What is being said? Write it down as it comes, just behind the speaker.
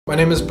My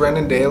name is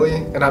Brendan Daly,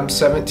 and I'm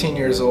 17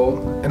 years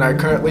old, and I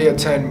currently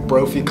attend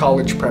Brophy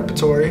College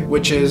Preparatory,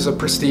 which is a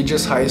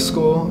prestigious high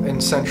school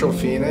in Central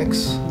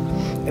Phoenix,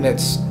 and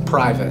it's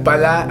private. By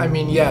that, I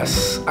mean,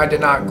 yes, I did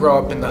not grow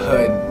up in the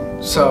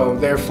hood, so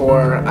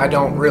therefore, I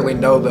don't really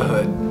know the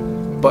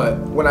hood. But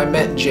when I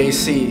met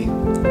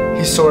JC,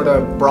 he sort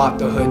of brought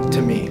the hood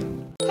to me.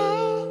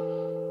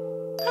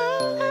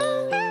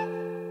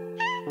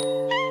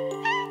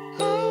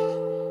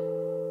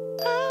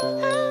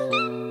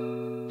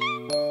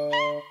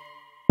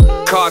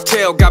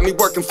 Cartel got me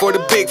working for the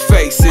big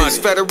faces.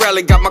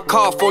 Federale got my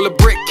car full of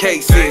brick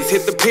cases.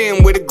 Hit the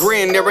pen with a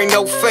grin, there ain't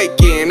no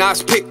faking. I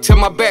was picked to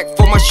my back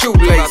for my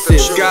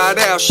shoelaces. Got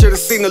out, should've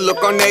seen the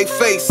look on their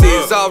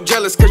faces. All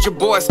jealous cause your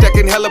boy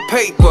stacking hella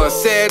paper.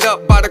 Set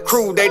up by the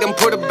crew, they done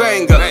put a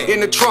banger in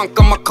the trunk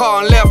of my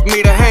car and left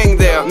me to hang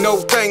there. No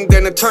thing,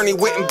 then attorney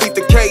went and beat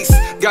the case.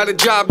 Got a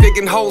job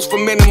digging holes for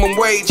minimum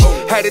wage.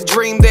 Had a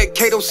dream that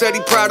Kato said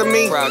he proud of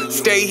me.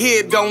 Stay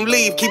here, don't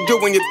leave, keep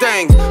doing your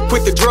thing.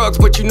 Quit the drugs,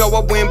 but you know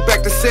I went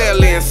back to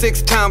selling,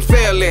 6-time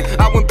failing.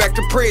 I went back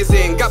to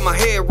prison, got my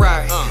head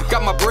right,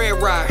 got my bread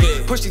right.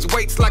 Push these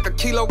weights like a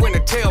kilo in a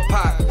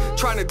tailpipe.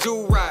 Trying to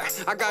do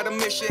right, I got a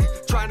mission.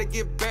 Trying to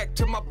give back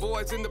to my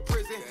boys in the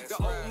prison. The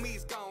old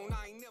me's gone,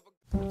 I ain't never.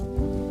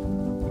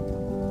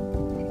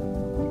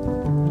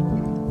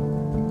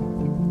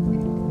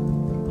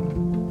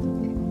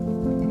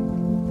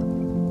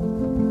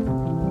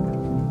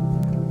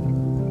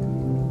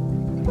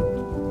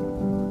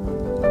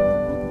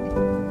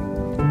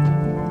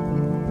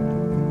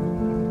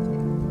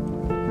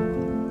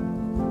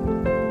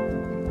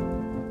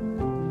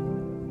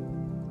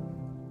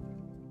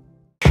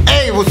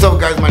 Hey, what's up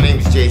guys? My name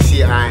is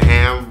JC. I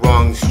am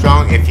Wrong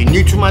Strong. If you're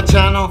new to my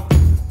channel,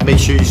 make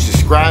sure you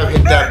subscribe,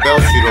 hit that bell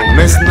so you don't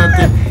miss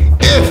nothing.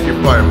 If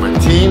you're part of my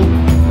team,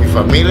 mi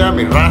familia,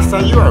 mi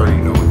raza, you already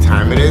know what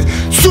time it is.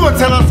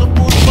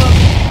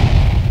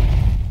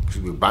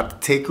 Because we're about to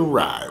take a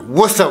ride.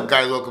 What's up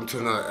guys? Welcome to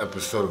another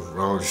episode of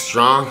Wrong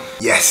Strong.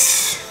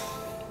 Yes,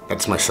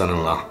 that's my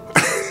son-in-law.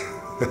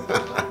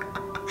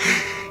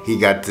 He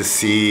got to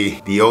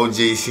see the old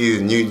JC,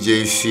 the new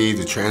JC,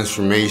 the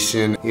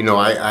transformation. You know,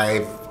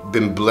 I've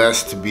been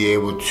blessed to be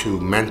able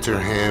to mentor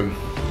him,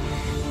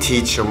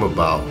 teach him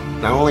about,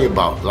 not only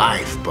about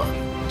life, but,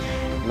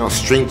 you know,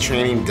 strength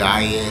training,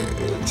 diet,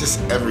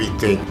 just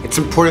everything. It's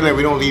important that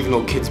we don't leave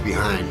no kids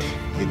behind.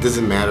 It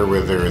doesn't matter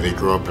whether they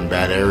grow up in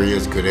bad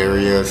areas, good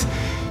areas,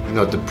 you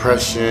know,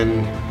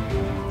 depression,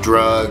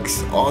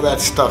 drugs, all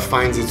that stuff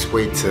finds its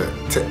way to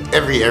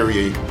every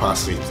area you could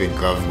possibly think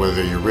of,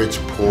 whether you're rich,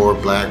 poor,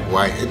 black,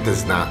 white, it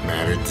does not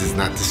matter. It does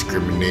not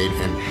discriminate,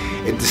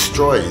 and it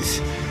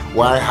destroys.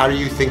 Why? How do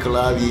you think a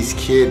lot of these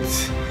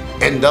kids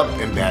end up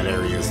in bad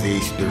areas?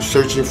 They're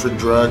searching for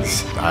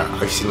drugs.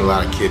 I've seen a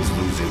lot of kids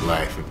lose their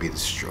life and be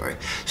destroyed.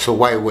 So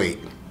why wait?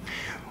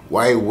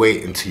 Why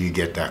wait until you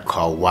get that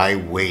call? Why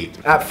wait?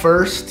 At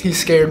first, he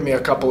scared me a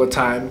couple of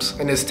times,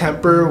 and his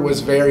temper was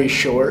very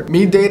short.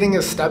 Me dating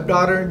his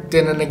stepdaughter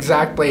didn't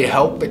exactly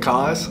help the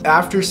cause.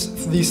 After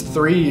these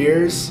 3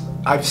 years,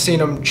 I've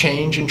seen him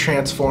change and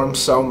transform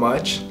so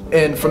much.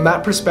 And from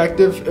that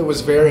perspective, it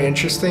was very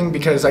interesting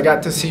because I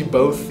got to see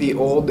both the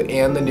old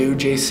and the new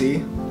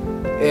JC.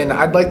 And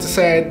I'd like to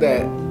say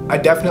that I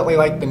definitely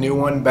like the new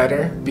one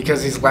better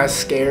because he's less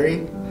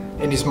scary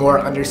and he's more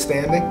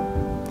understanding.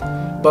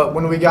 But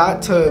when we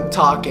got to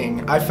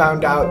talking, I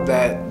found out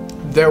that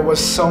there was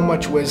so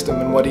much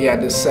wisdom in what he had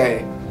to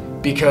say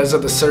because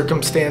of the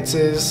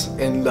circumstances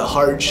and the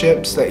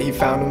hardships that he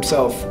found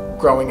himself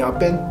growing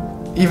up in.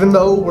 Even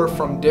though we're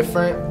from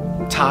different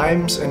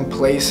times and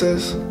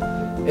places,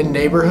 and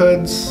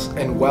neighborhoods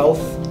and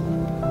wealth,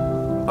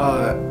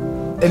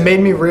 it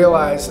made me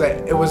realize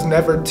that it was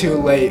never too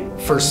late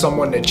for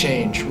someone to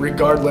change,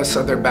 regardless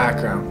of their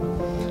background.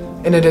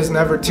 And it is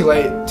never too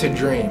late to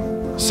dream.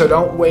 So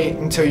don't wait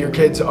until your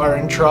kids are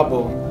in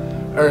trouble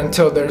or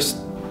until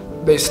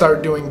they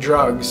start doing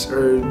drugs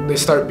or they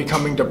start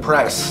becoming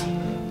depressed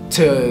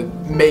to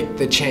make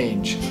the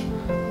change.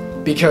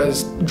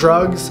 Because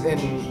drugs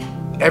and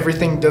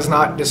everything does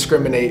not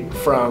discriminate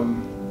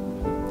from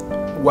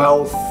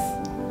wealth,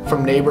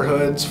 from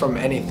neighborhoods, from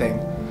anything.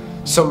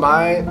 So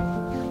my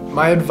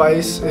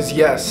advice is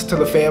yes to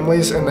the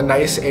families in the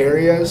nice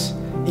areas.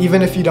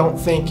 Even if you don't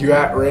think you're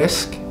at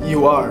risk,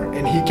 you are,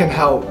 and he can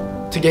help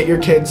to get your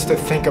kids to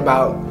think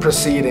about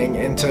proceeding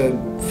into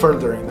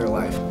furthering their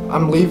life.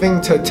 I'm leaving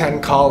to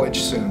attend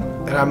college soon,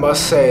 and I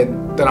must say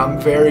that I'm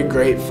very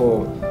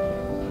grateful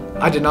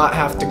I did not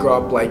have to grow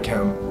up like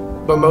him.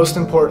 But most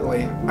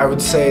importantly, I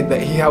would say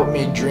that he helped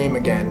me dream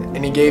again,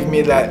 and he gave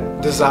me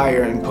that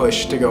desire and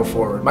push to go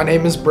forward. My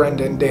name is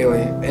Brendan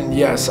Daly, and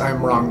yes,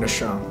 I'm Wrong to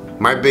Strong.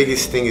 My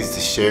biggest thing is to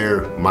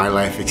share my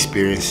life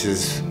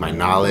experiences, my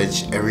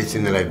knowledge,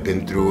 everything that I've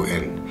been through,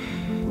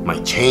 and my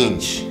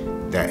change.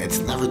 That it's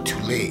never too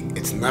late.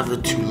 It's never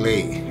too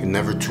late and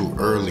never too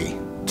early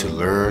to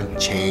learn,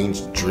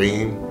 change,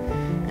 dream,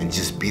 and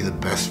just be the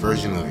best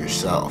version of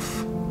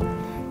yourself.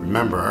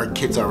 Remember, our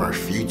kids are our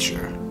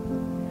future.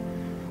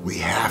 we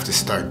have to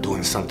start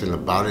doing something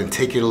about it and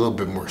take it a little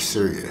bit more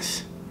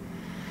serious.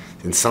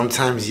 And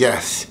sometimes,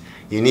 yes,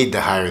 you need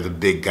to hire the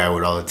big guy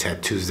with all the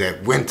tattoos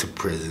that went to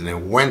prison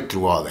and went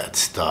through all that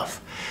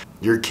stuff.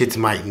 Your kids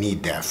might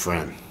need that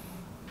friend.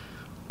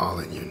 All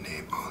in your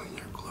name, all in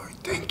your glory.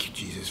 Thank you,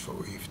 Jesus, for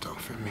what you've done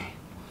for me.